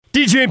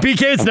DJ and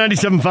PK, it's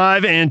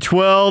 97.5 and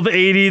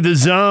 1280 The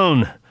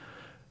Zone.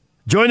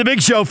 Join the big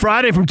show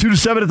Friday from 2 to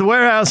 7 at the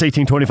warehouse,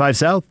 1825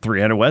 South,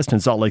 300 West in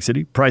Salt Lake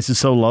City. Price is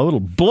so low, it'll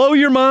blow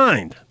your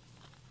mind.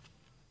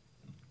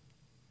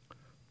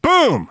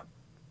 Boom!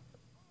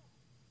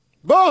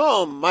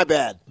 Boom! My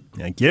bad.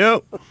 Thank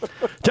you.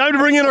 Time to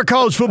bring in our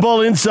college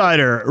football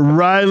insider,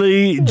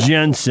 Riley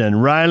Jensen.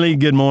 Riley,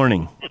 good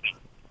morning.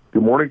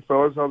 Good morning,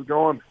 fellas. How's it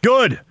going?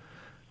 Good.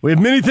 We have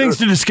many things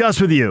to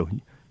discuss with you.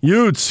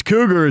 Utes,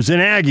 Cougars,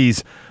 and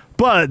Aggies.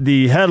 But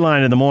the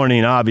headline of the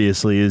morning,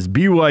 obviously, is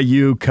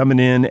BYU coming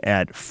in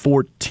at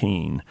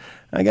 14.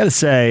 I got to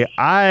say,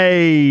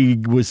 I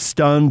was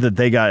stunned that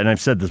they got, and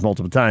I've said this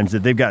multiple times,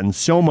 that they've gotten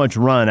so much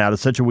run out of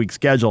such a weak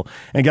schedule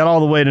and got all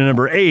the way to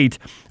number 8.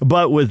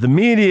 But with the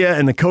media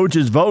and the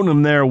coaches voting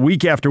them there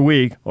week after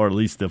week, or at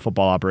least the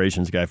football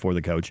operations guy for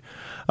the coach,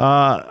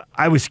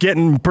 I was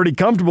getting pretty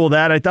comfortable with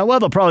that. I thought, well,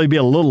 they'll probably be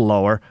a little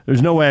lower.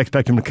 There's no way I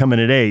expect them to come in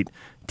at 8.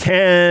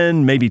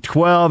 10, maybe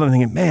 12. I'm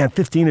thinking, man,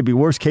 15 would be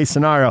worst case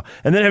scenario.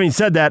 And then having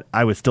said that,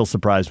 I was still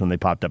surprised when they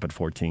popped up at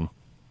 14.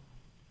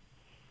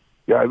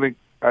 Yeah, I think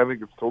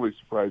it's totally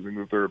surprising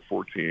that they're at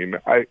 14.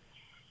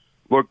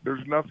 Look,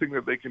 there's nothing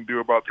that they can do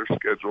about their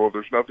schedule.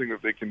 There's nothing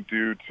that they can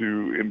do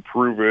to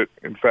improve it.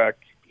 In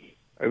fact,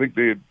 I think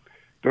they had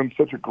done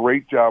such a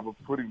great job of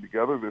putting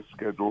together this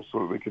schedule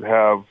so that they could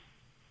have,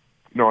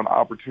 an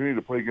opportunity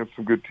to play against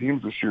some good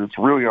teams this year. It's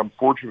really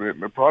unfortunate,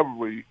 and it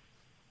probably,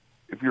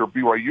 if you're a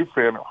BYU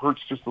fan, it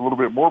hurts just a little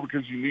bit more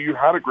because you knew you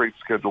had a great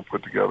schedule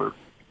put together.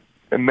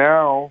 And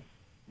now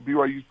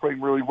BYU's playing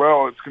really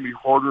well. It's going to be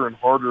harder and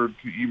harder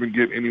to even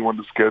get anyone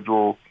to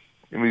schedule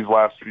in these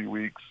last few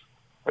weeks.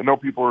 I know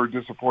people are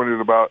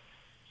disappointed about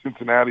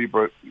Cincinnati,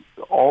 but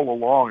all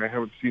along I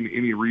haven't seen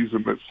any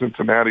reason that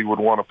Cincinnati would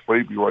want to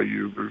play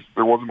BYU.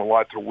 There wasn't a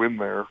lot to win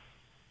there.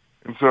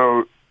 And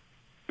so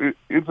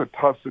it's a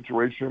tough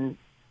situation.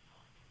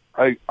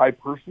 I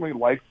personally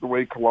liked the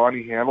way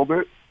Kalani handled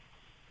it.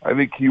 I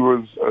think he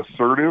was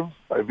assertive.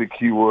 I think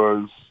he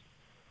was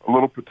a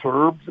little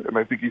perturbed, and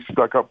I think he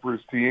stuck up for his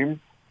team.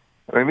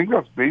 And I think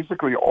that's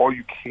basically all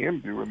you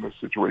can do in this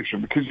situation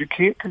because you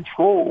can't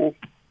control,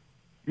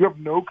 you have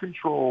no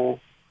control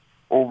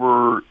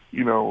over,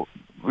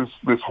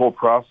 this whole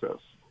process.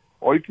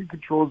 All you can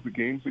control is the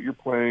games that you're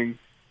playing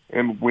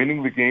and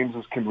winning the games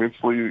as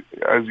convincingly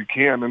as you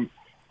can. And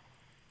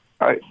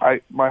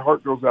my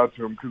heart goes out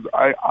to him because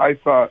I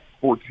thought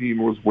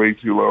 14 was way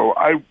too low.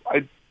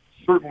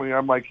 Certainly,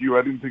 I'm like you.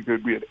 I didn't think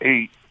they'd be at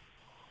 8,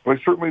 but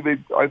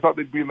I thought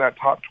they'd be in that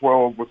top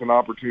 12 with an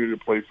opportunity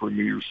to play for a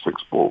New Year's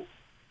Six Bowl.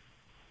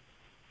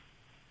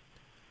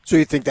 So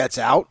you think that's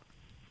out?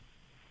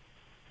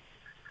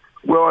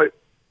 Well,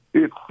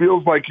 it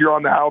feels like you're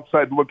on the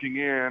outside looking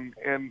in,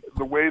 and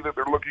the way that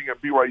they're looking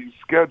at BYU's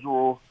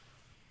schedule,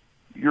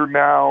 you're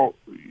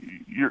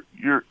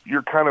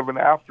kind of an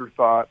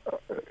afterthought.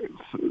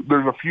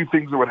 There's a few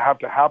things that would have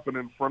to happen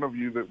in front of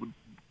you that would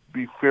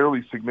be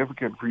fairly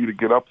significant for you to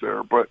get up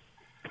there. But,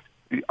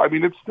 I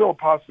mean, it's still a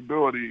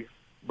possibility,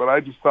 but I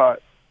just thought,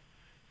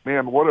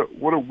 man, what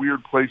a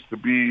weird place to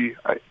be.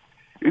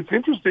 It's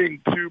interesting,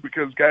 too,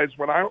 because, guys,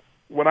 when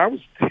I was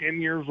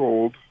 10 years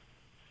old,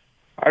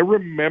 I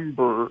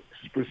remember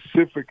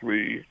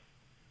specifically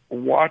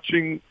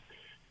watching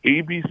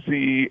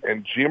ABC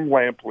and Jim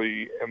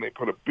Lampley, and they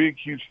put a big,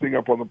 huge thing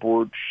up on the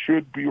board,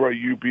 should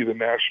BYU be the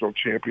national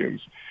champions?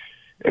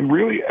 And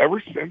really,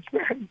 ever since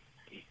then,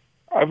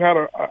 I've had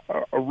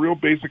a real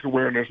basic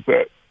awareness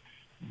that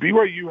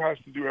BYU has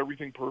to do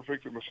everything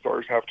perfect and the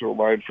stars have to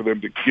align for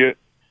them to get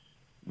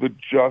the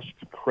just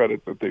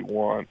credit that they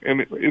want.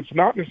 And it's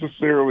not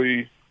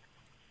necessarily,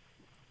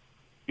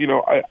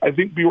 I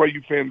think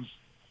BYU fans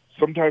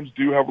sometimes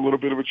do have a little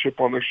bit of a chip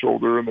on their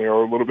shoulder and they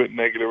are a little bit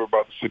negative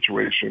about the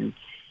situation.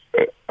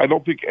 I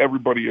don't think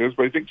everybody is,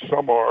 but I think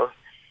some are.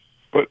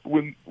 But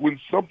when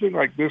something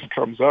like this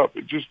comes up,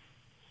 it just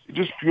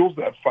fuels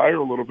that fire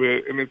a little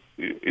bit, and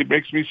it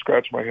makes me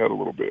scratch my head a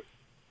little bit.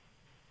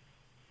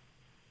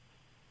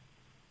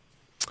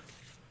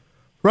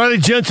 Riley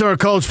Jensen, our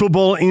college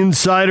football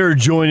insider,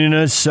 joining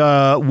us.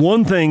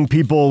 One thing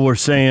people were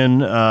saying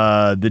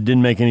that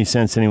didn't make any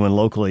sense to anyone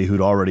locally who'd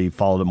already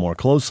followed it more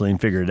closely and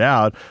figured it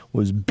out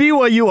was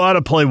BYU ought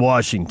to play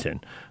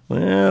Washington.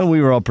 Well, we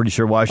were all pretty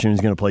sure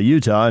Washington's going to play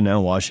Utah, and now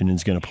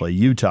Washington's going to play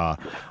Utah.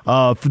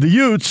 For the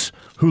Utes,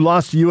 who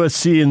lost to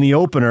USC in the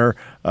opener,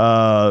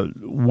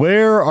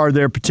 where are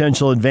their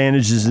potential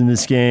advantages in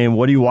this game?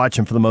 What are you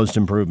watching for the most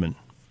improvement?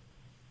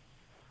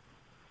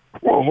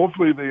 Well,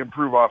 hopefully they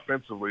improve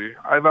offensively.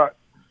 I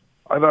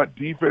thought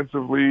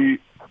defensively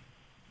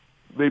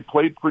they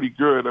played pretty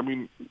good. I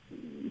mean,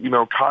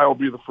 Kyle will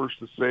be the first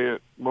to say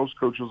it. Most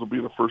coaches will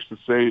be the first to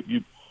say it.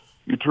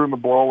 You turn the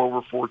ball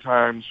over 4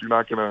 times, you're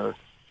not going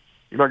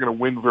to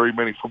win very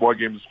many football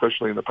games,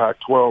 especially in the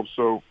Pac-12.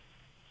 So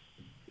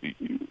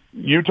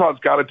Utah's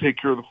got to take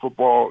care of the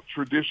football.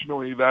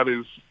 Traditionally, that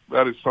is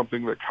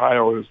something that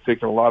Kyle has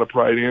taken a lot of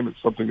pride in.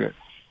 It's something that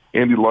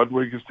Andy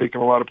Ludwig has taken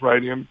a lot of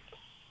pride in.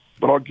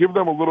 But I'll give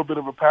them a little bit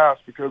of a pass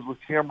because with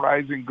Cam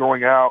Rising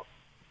going out,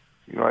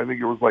 I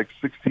think it was like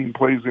 16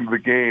 plays into the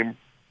game,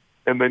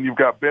 and then you've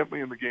got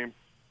Bentley in the game.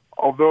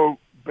 Although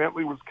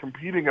Bentley was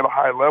competing at a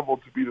high level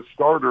to be the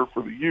starter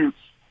for the Utes,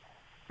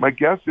 my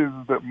guess is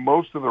that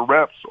most of the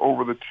reps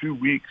over the 2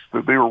 weeks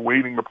that they were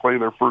waiting to play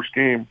their first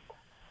game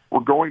were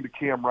going to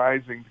Cam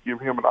Rising to give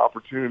him an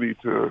opportunity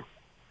to,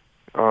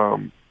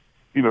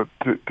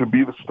 to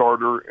be the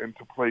starter and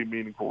to play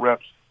meaningful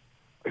reps.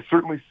 I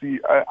certainly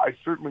see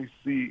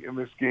in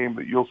this game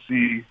that you'll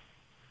see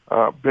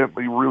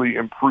Bentley really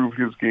improve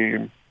his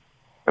game.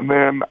 And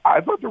then I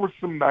thought there were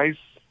some nice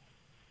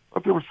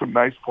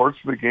parts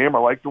of the game. I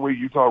like the way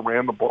Utah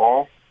ran the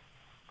ball.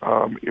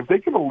 If they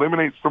can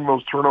eliminate some of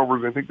those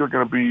turnovers, I think they're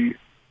going to be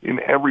in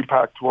every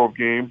Pac-12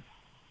 game.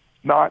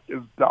 Not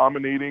as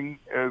dominating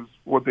as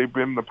what they've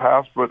been in the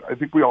past, but I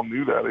think we all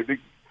knew that. I think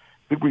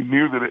we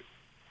knew that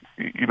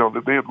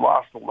that they had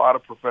lost a lot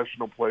of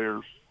professional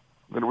players,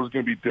 that it was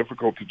going to be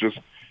difficult to just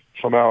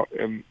come out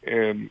and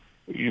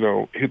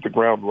hit the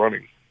ground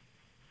running.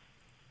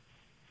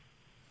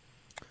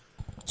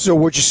 So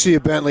what'd you see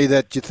of Bentley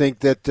that you think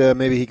that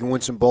maybe he can win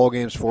some ball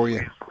games for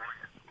you?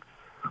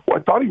 Well,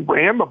 I thought he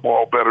ran the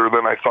ball better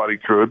than I thought he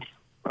could.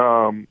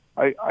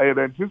 I had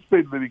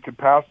anticipated that he could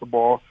pass the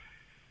ball.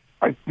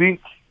 I think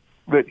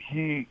that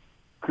he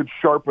could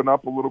sharpen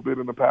up a little bit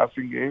in the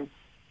passing game.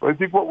 But I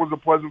think what was a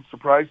pleasant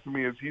surprise to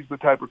me is he's the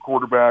type of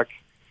quarterback,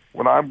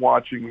 when I'm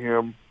watching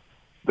him,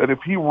 that if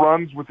he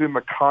runs within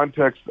the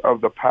context of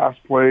the pass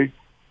play,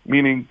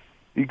 meaning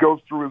he goes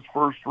through his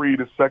first read,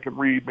 his second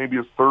read, maybe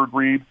his third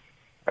read,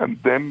 and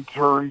then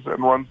turns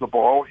and runs the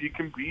ball, he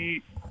can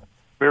be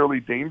fairly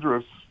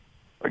dangerous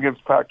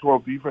against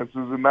Pac-12 defenses,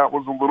 and that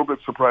was a little bit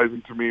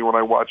surprising to me when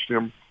I watched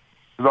him,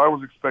 because I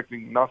was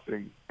expecting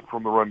nothing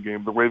from the run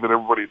game. The way that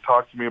everybody had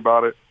talked to me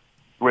about it,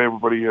 the way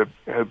everybody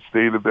had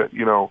stated that,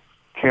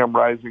 Cam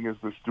Rising is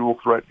this dual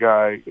threat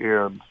guy,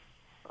 and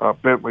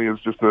Bentley is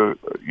just a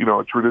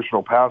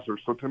traditional passer.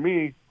 So to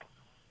me,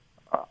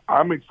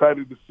 I'm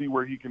excited to see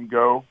where he can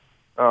go.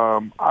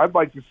 I'd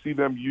like to see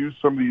them use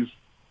some of these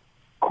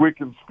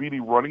quick and speedy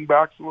running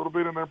backs a little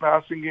bit in their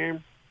passing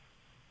game,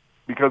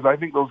 because I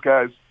think those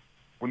guys,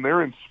 when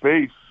they're in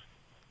space,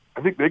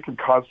 I think they can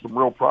cause some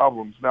real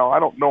problems. Now, I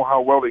don't know how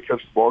well they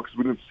catch the ball because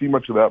we didn't see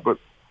much of that, but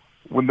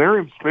when they're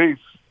in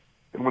space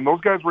and when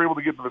those guys were able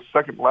to get to the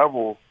second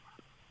level,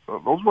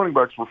 those running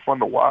backs were fun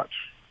to watch.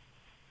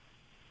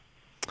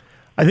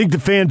 I think the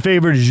fan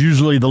favorite is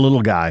usually the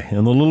little guy,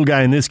 and the little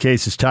guy in this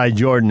case is Ty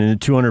Jordan, and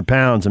at 200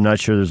 pounds, I'm not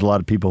sure there's a lot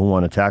of people who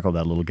want to tackle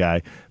that little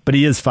guy, but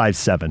he is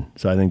 5'7",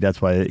 so I think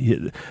that's why.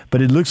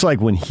 But it looks like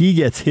when he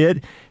gets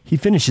hit, he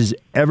finishes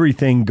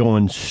everything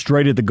going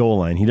straight at the goal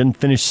line. He doesn't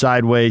finish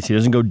sideways. He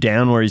doesn't go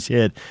down where he's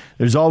hit.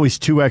 There's always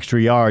 2 extra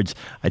yards.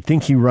 I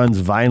think he runs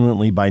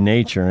violently by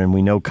nature, and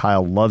we know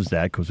Kyle loves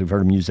that because we've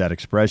heard him use that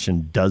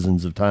expression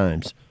dozens of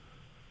times.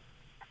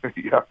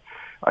 Yeah,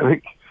 I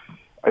think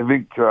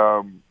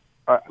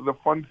the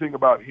fun thing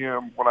about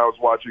him when I was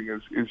watching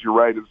is you're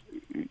right, is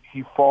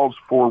he falls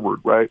forward,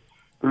 right?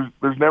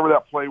 There's never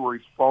that play where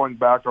he's falling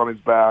back on his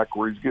back,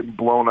 where he's getting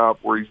blown up,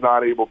 where he's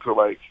not able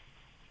to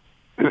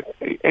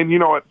and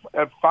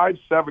at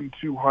 5'7",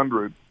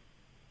 200,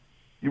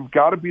 you've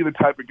got to be the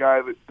type of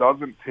guy that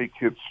doesn't take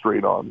hits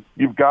straight on.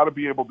 You've got to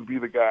be able to be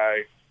the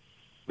guy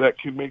that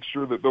can make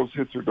sure that those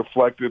hits are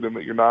deflected and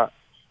that you're not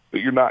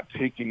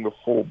taking the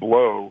full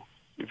blow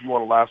if you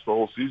want to last the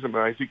whole season. And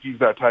I think he's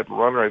that type of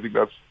runner. I think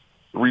that's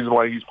the reason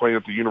why he's playing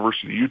at the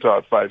University of Utah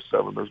at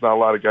 5'7". There's not a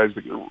lot of guys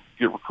that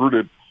get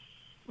recruited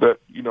that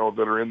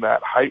are in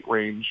that height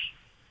range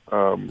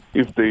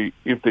if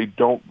they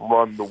don't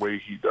run the way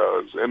he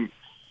does. And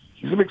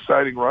he's an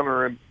exciting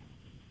runner, and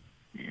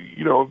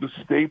the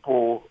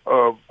staple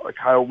of a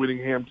Kyle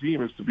Whittingham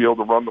team is to be able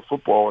to run the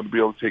football and to be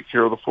able to take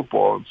care of the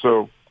football. And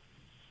so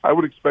I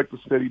would expect a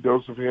steady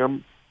dose of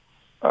him.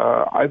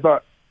 I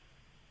thought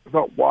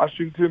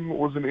Washington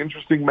was an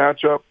interesting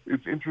matchup.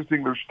 It's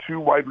interesting. There's 2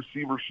 wide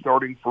receivers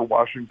starting for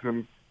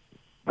Washington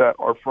that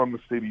are from the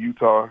state of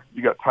Utah.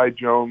 You got Ty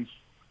Jones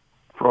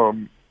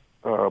from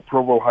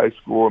Provo High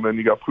School, and then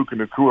you got Puka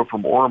Nacua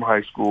from Orem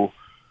High School,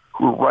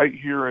 who are right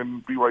here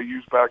in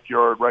BYU's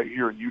backyard, right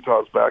here in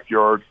Utah's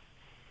backyard,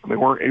 and they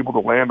weren't able to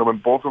land them,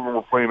 and both of them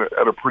were playing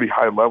at a pretty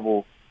high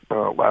level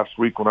last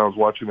week when I was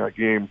watching that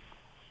game.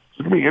 So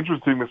it's going to be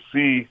interesting to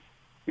see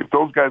if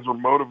those guys are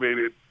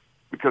motivated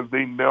because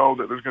they know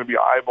that there's going to be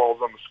eyeballs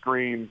on the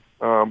screen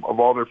of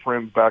all their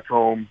friends back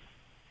home,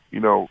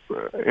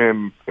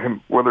 and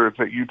whether it's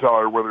at Utah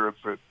or whether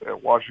it's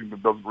at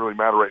Washington doesn't really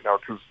matter right now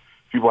because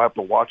people have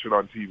to watch it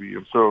on TV.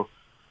 And so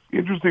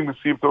interesting to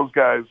see if those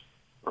guys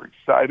are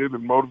excited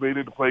and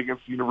motivated to play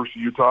against the University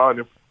of Utah, and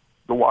if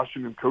the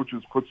Washington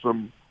coaches put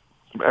some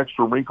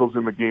extra wrinkles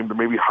in the game to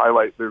maybe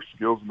highlight their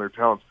skills and their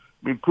talents.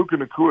 I mean, Puka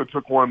Nacua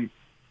took one,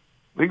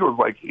 I think it was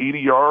like 80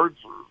 yards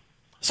or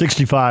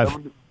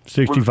 65.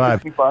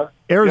 65.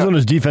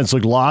 Arizona's defense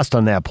looked lost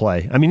on that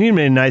play. I mean, he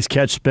made a nice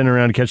catch, spin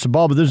around to catch the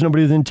ball, but there's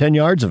nobody within 10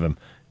 yards of him.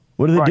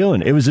 What are they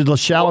doing? It was a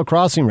shallow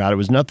crossing route. It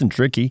was nothing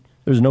tricky.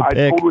 There was no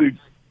pick.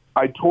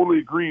 I totally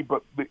agree,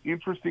 but the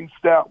interesting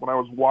stat when I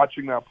was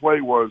watching that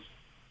play was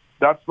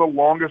That's the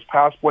longest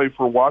pass play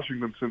for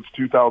Washington since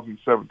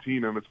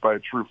 2017, and it's by a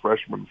true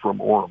freshman from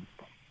Orem,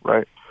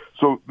 right?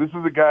 So this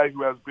is a guy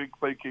who has big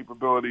play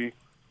capability.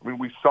 I mean,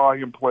 we saw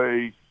him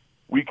play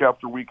week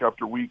after week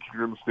after week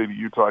here in the state of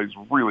Utah. He's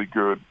really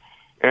good.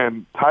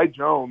 And Ty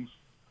Jones,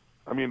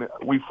 I mean,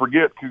 we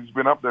forget because he's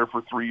been up there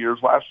for 3 years.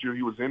 Last year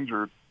he was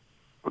injured.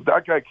 But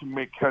that guy can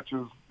make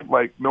catches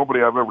like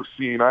nobody I've ever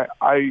seen.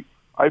 I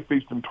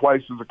faced him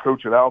twice as a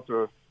coach at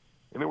Alta,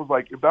 and it was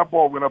like if that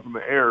ball went up in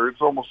the air,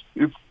 it's almost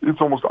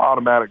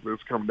automatic that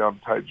it's coming down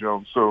to Ty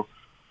Jones. So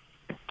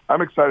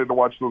I'm excited to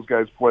watch those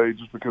guys play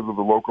just because of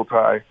the local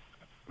tie.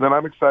 And then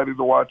I'm excited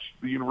to watch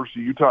the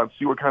University of Utah and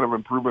see what kind of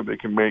improvement they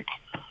can make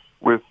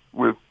with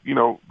you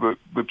know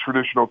the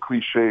traditional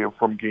cliche of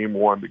from game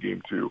 1 to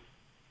game 2.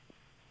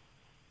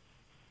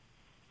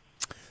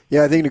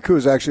 Yeah, I think Nakua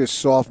is actually a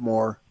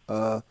sophomore,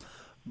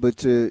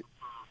 but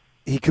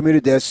he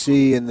committed to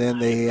SC, and then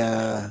they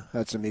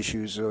had some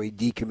issues, so he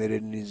decommitted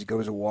and he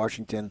goes to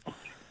Washington.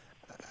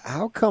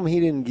 How come he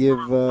didn't give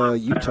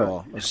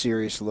Utah a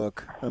serious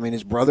look? I mean,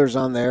 his brother's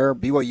on there,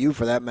 BYU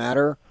for that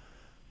matter,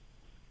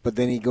 but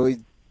then he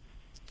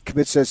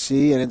commits to SC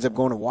and ends up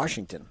going to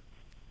Washington.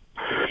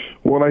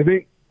 Well, I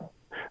think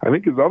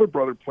his other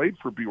brother played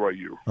for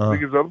BYU. I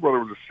think his other brother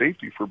was a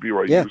safety for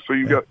BYU. Yeah. So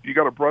you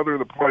got a brother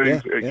that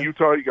plays at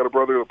Utah. You got a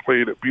brother that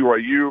played at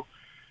BYU.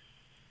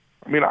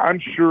 I mean, I'm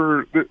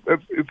sure that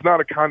it's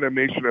not a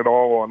condemnation at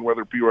all on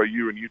whether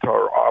BYU and Utah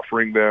are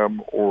offering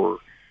them or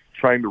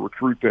trying to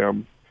recruit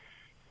them.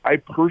 I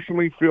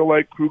personally feel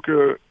like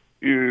Puka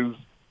he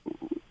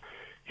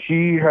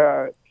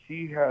had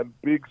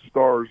big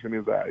stars in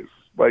his eyes.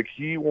 Like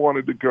he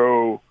wanted to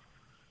go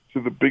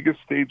to the biggest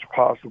stage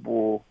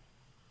possible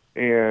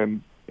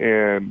and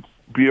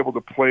be able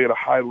to play at a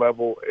high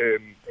level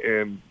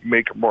and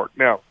make a mark.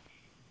 Now,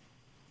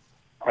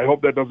 I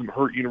hope that doesn't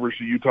hurt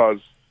University of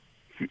Utah's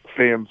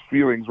fans'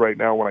 feelings right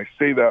now when I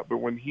say that, but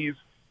when he's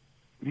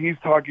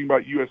talking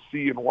about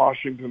USC and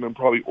Washington and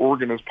probably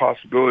Oregon as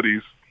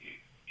possibilities,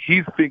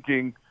 he's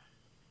thinking,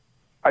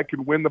 I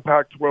can win the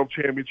Pac-12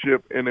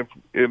 championship, and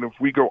if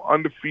we go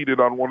undefeated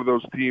on one of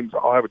those teams,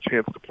 I'll have a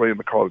chance to play in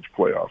the college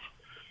playoff.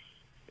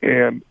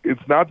 And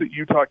it's not that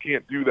Utah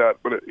can't do that,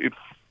 but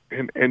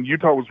and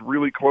Utah was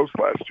really close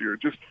last year.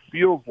 It just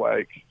feels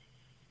like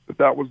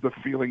that was the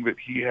feeling that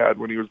he had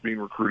when he was being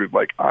recruited.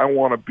 Like, I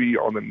want to be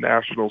on the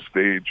national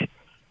stage.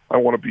 I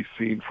want to be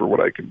seen for what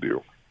I can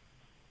do.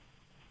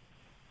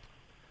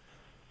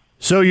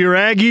 So your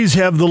Aggies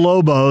have the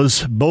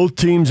Lobos. Both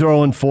teams are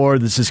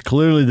 0-4. This is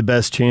clearly the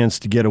best chance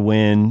to get a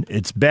win.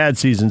 It's bad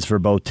seasons for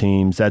both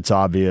teams. That's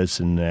obvious,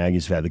 and the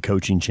Aggies have had the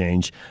coaching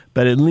change.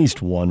 But at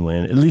least one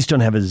win. At least don't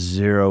have a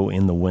 0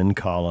 in the win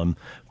column.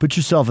 Put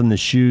yourself in the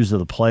shoes of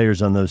the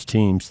players on those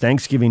teams.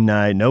 Thanksgiving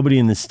night, nobody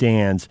in the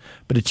stands,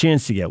 but a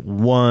chance to get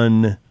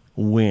one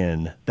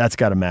win. That's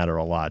got to matter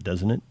a lot,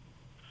 doesn't it?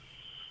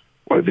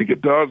 Well, I think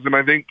it does, and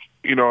I think,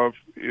 you know,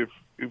 if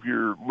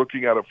you're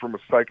looking at it from a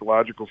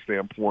psychological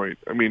standpoint,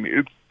 I mean,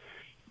 it's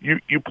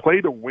you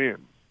play to win.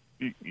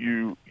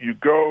 You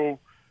go,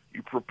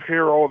 you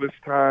prepare all this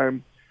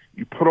time,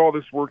 you put all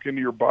this work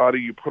into your body,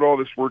 you put all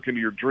this work into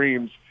your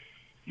dreams.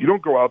 You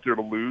don't go out there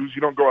to lose.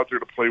 You don't go out there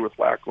to play with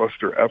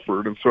lackluster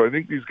effort. And so I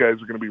think these guys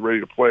are going to be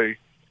ready to play.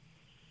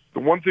 The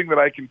one thing that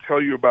I can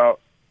tell you about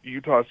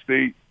Utah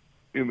State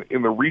in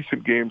the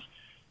recent games,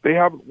 they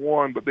haven't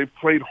won, but they've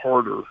played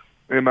harder.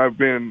 And I've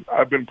been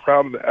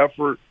proud of the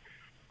effort.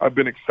 I've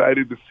been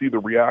excited to see the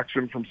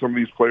reaction from some of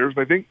these players.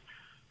 And I think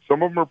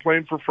some of them are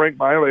playing for Frank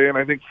Maile, and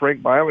I think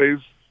Frank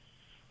Maile's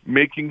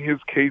making his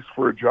case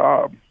for a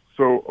job.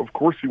 So, of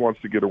course, he wants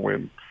to get a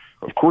win.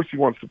 Of course, he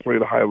wants to play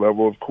at a high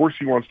level. Of course,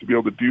 he wants to be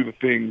able to do the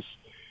things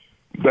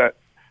that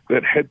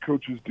head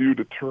coaches do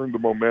to turn the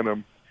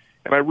momentum.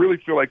 And I really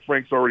feel like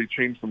Frank's already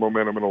changed the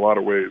momentum in a lot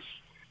of ways.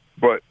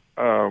 But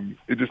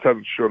it just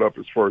hasn't showed up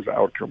as far as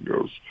outcome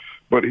goes.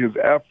 But his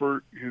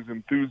effort, his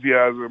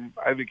enthusiasm,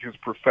 I think his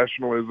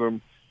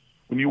professionalism,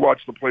 when you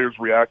watch the players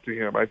react to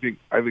him, I think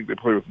they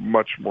play with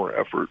much more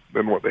effort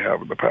than what they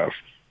have in the past.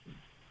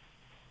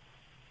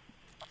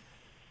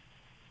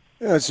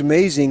 Yeah, it's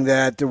amazing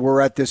that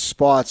we're at this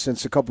spot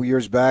since a couple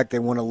years back. They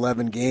won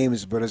 11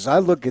 games. But as I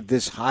look at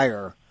this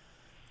hire,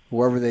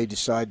 whoever they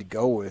decide to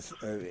go with,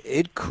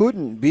 it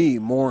couldn't be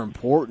more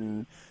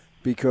important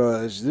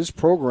because this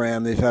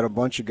program, they've had a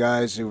bunch of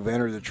guys who've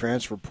entered the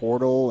transfer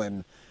portal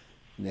and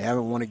they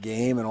haven't won a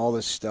game and all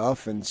this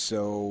stuff. And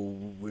so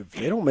if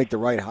they don't make the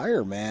right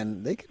hire,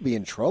 man, they could be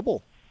in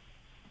trouble.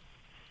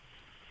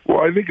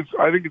 Well, I think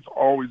it's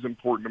always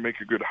important to make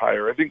a good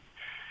hire. I think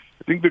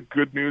the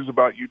good news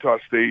about Utah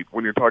State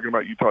when you're talking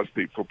about Utah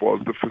State football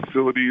is the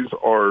facilities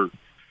are,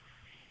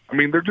 I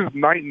mean, they're just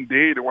night and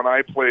day to when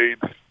I played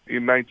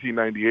in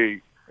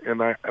 1998.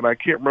 And I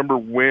can't remember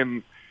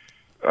when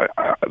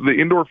the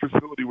indoor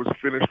facility was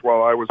finished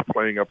while I was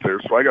playing up there,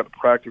 so I got to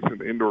practice in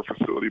the indoor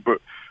facility.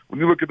 But when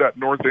you look at that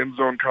north end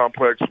zone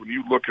complex, when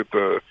you look at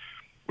the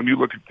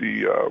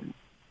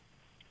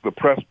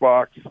press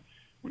box,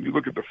 when you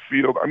look at the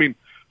field, I mean,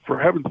 for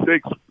heaven's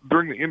sakes,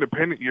 during the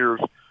independent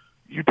years,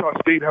 Utah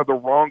State had the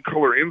wrong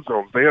color end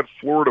zones. They had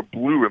Florida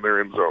blue in their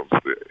end zones.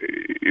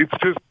 It's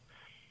just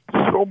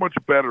so much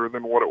better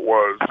than what it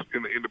was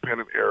in the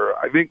independent era.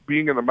 I think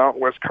being in the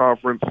Mountain West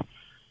Conference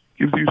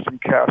gives you some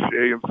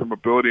cachet and some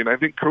ability. And I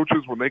think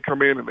coaches, when they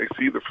come in and they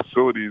see the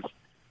facilities,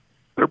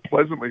 they're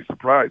pleasantly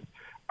surprised.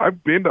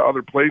 I've been to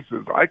other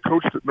places. I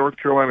coached at North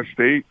Carolina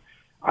State.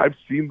 I've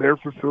seen their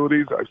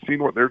facilities. I've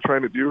seen what they're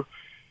trying to do.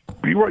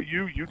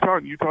 BYU, Utah,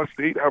 and Utah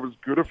State have as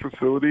good of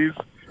facilities.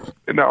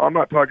 And now I'm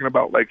not talking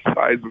about like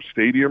size of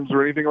stadiums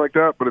or anything like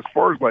that, but as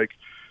far as like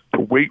the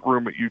weight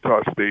room at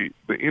Utah State,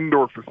 the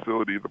indoor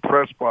facility, the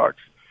press box,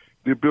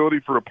 the ability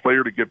for a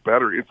player to get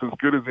better, it's as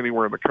good as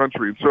anywhere in the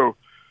country. And so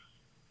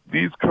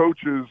these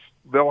coaches,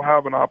 they'll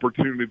have an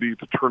opportunity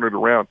to turn it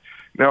around.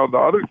 Now, the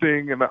other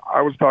thing, and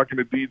I was talking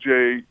to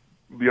DJ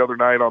the other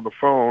night on the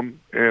phone,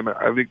 and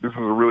I think this is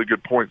a really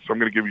good point, so I'm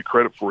going to give you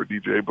credit for it,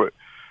 DJ. But,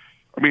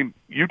 I mean,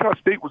 Utah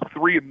State was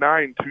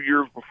 3-9 2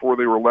 years before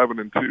they were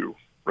 11-2,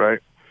 right?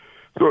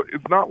 So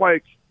it's not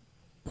like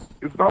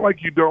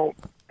you don't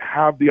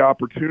have the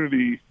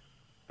opportunity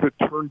to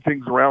turn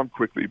things around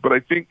quickly. But I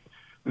think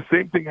the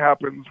same thing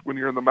happens when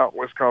you're in the Mountain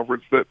West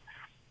Conference, that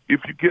if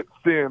you get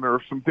thin or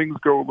if some things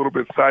go a little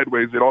bit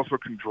sideways, it also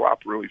can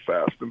drop really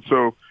fast. And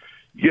so,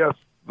 yes,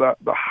 the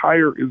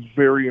hire is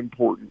very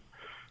important,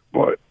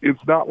 but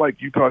it's not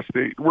like Utah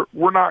State.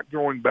 We're not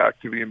going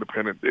back to the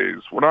independent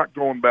days. We're not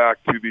going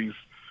back to these,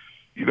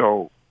 you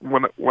know,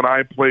 when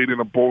I played in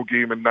a bowl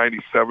game in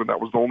 '97, that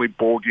was the only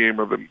bowl game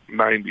of the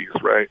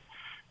 '90s, right?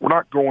 We're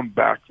not going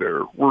back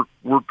there. We're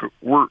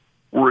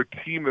a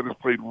team that has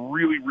played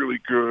really, really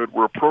good.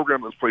 We're a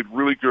program that's played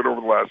really good over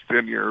the last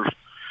 10 years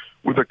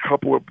with a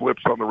couple of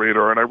blips on the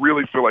radar, and I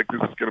really feel like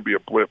this is going to be a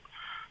blip.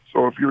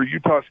 So if you're a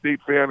Utah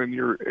State fan and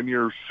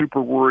you're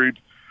super worried,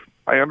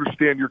 I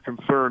understand your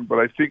concern, but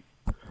I think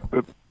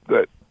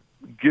that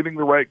getting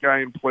the right guy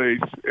in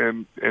place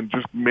and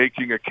just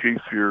making a case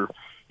here,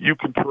 you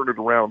can turn it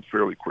around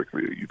fairly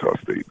quickly at Utah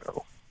State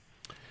now.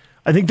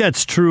 I think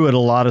that's true at a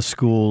lot of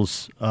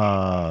schools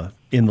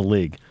in the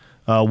league.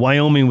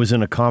 Wyoming was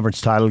in a conference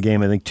title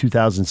game, I think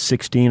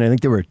 2016. I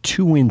think they were a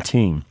 2-win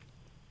team.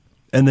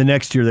 And the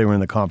next year they were in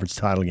the conference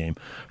title game.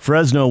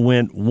 Fresno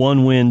went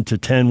 1 win to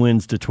 10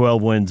 wins to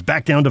 12 wins,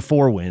 back down to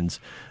 4 wins.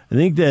 I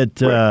think that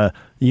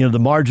the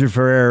margin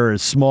for error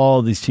is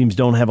small. These teams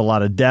don't have a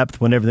lot of depth.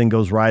 When everything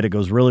goes right, it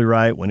goes really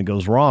right. When it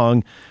goes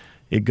wrong,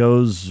 it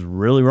goes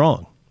really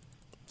wrong.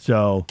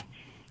 So,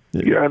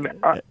 yeah,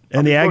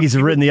 and the Aggies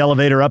have ridden the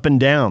elevator up and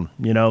down,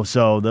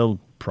 so they'll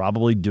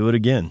probably do it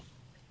again.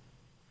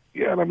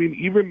 Yeah, and I mean,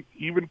 even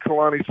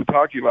Kalani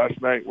Sitake last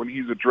night, when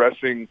he's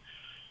addressing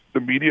the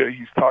media,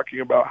 he's talking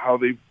about how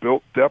they've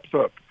built depth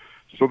up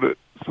so that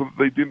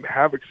they didn't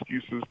have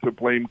excuses to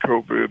blame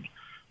COVID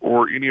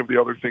or any of the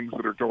other things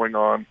that are going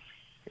on.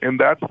 And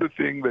that's the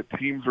thing that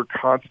teams are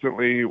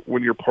constantly,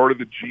 when you're part of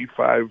the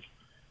G5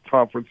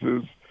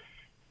 conferences,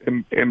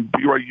 and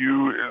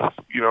BYU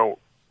is,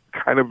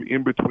 kind of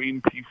in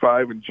between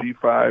P5 and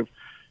G5,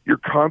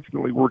 you're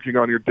constantly working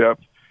on your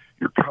depth.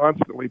 You're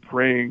constantly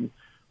praying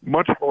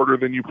much harder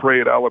than you pray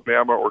at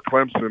Alabama or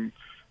Clemson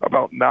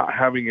about not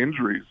having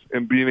injuries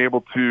and being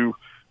able to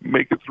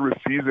make it through a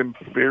season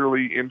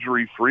fairly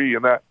injury-free.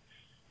 And that,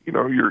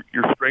 your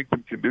strength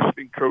and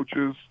conditioning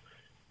coaches,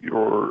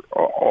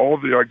 all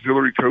of the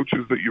auxiliary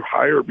coaches that you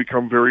hire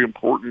become very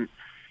important,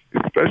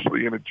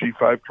 especially in a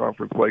G5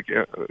 conference like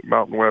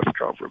Mountain West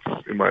Conference,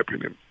 in my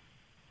opinion.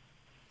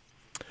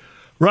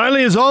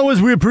 Riley, as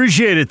always, we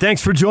appreciate it.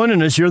 Thanks for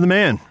joining us. You're the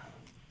man.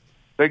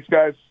 Thanks,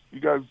 guys.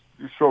 Your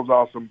show's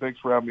awesome. Thanks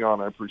for having me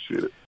on. I appreciate it.